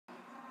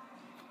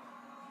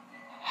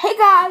Hey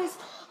guys,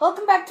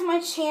 welcome back to my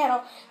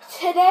channel.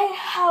 Today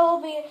I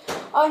will be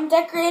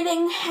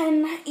decorating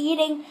and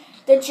eating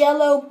the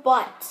Jello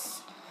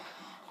butts.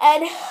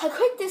 And a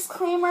quick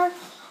disclaimer,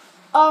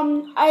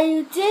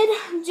 I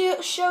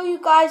did show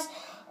you guys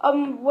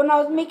when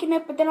I was making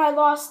it, but then I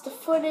lost the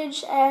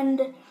footage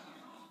and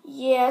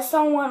yeah,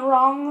 something went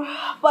wrong.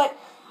 But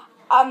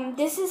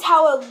this is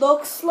how it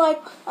looks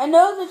like. I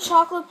know the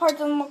chocolate part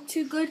doesn't look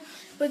too good,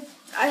 but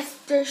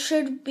there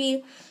should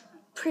be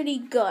pretty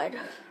good.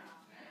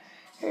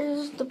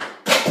 Here's the,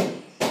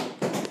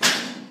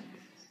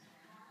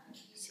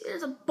 see,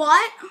 there's a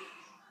butt.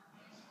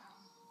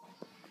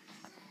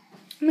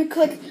 I'm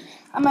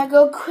gonna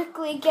go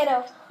quickly get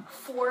a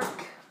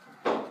fork.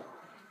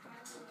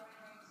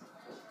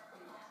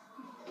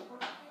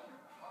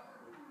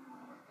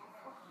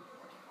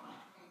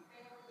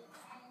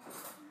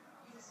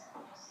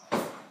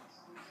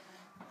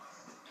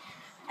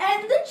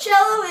 And the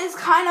Jello is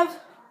kind of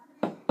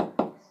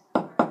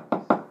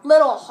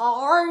little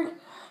hard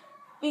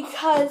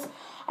because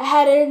I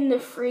had it in the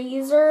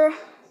freezer.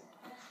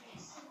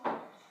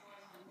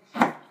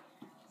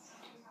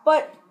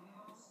 But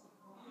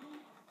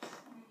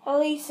at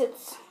least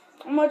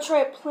I'm going to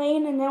try it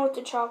plain and then with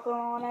the chocolate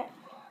on it.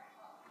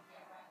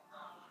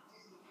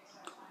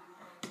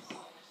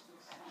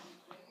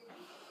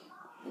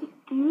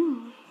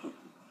 Mmm.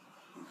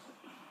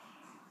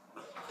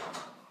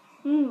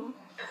 Mmm.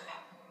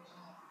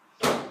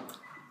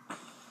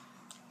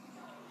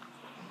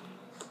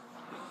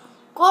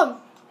 Good.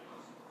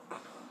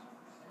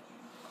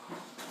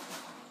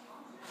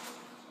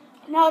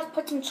 Now let's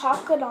put some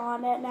chocolate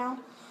on it now.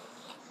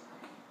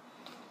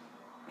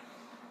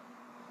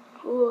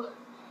 Ooh.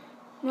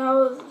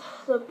 Now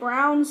the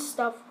brown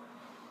stuff,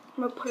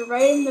 I'm going to put it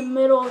right in the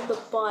middle of the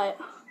butt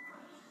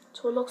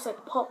so it looks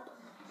like pulp.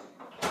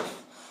 I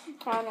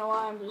don't know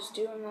why I'm just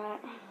doing that.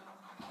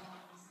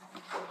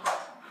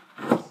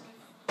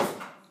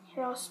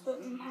 Here, I'll split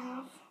it in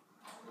half.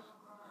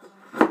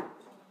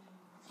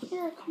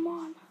 Here, come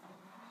on.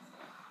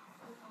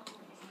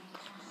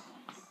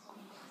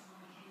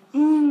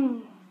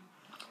 Mmm.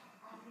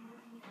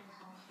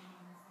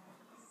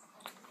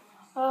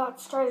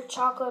 Let's try the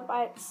chocolate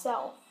by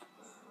itself.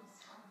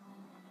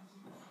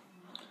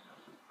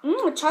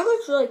 The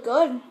chocolate's really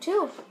good,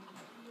 too.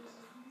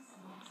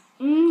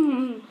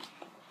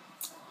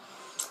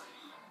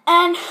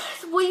 And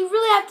what you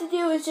really have to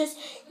do is just,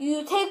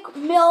 you take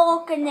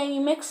milk and then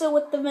you mix it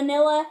with the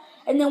vanilla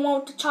and then one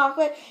with the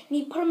chocolate. And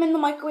you put them in the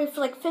microwave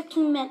for like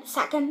 15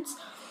 seconds.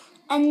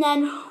 And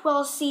then,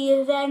 well,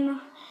 see,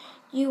 then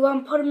you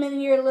put them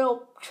in your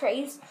little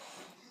trays.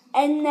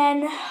 And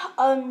then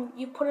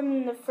you put them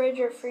in the fridge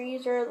or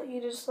freezer.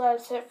 You just let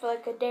it sit for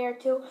like a day or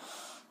two.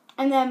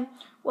 And then,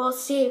 we'll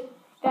see,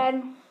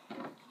 then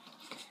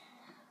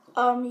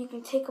you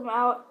can take them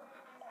out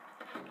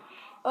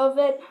of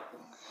it.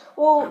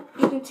 Well,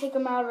 you can take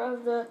them out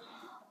of the,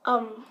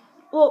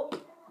 well,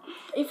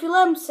 if you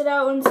let them sit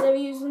out instead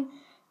of using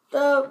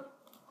the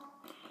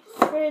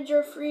fridge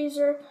or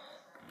freezer,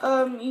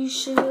 you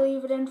should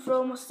leave it in for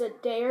almost a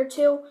day or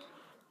two.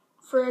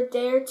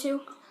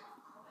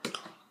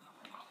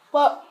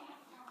 But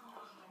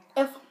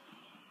if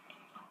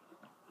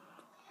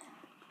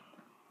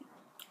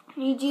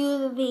you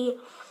do the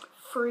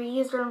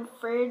freezer and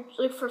fridge,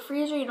 like for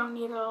freezer you don't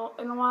need it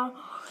in a while,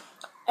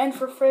 and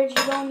for fridge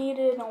you don't need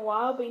it in a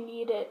while, but you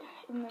need it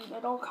in the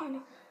middle, kind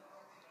of.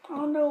 I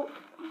don't know.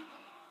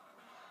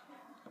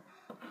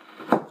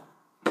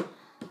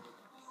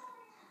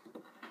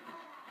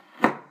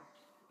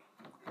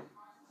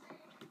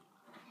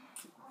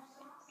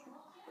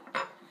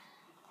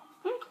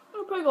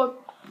 Pretty good.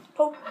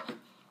 So,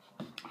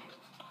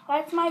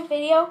 that's my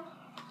video,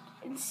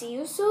 and see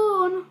you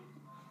soon.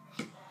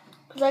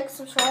 Please like,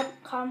 subscribe,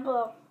 comment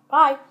below.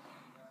 Bye.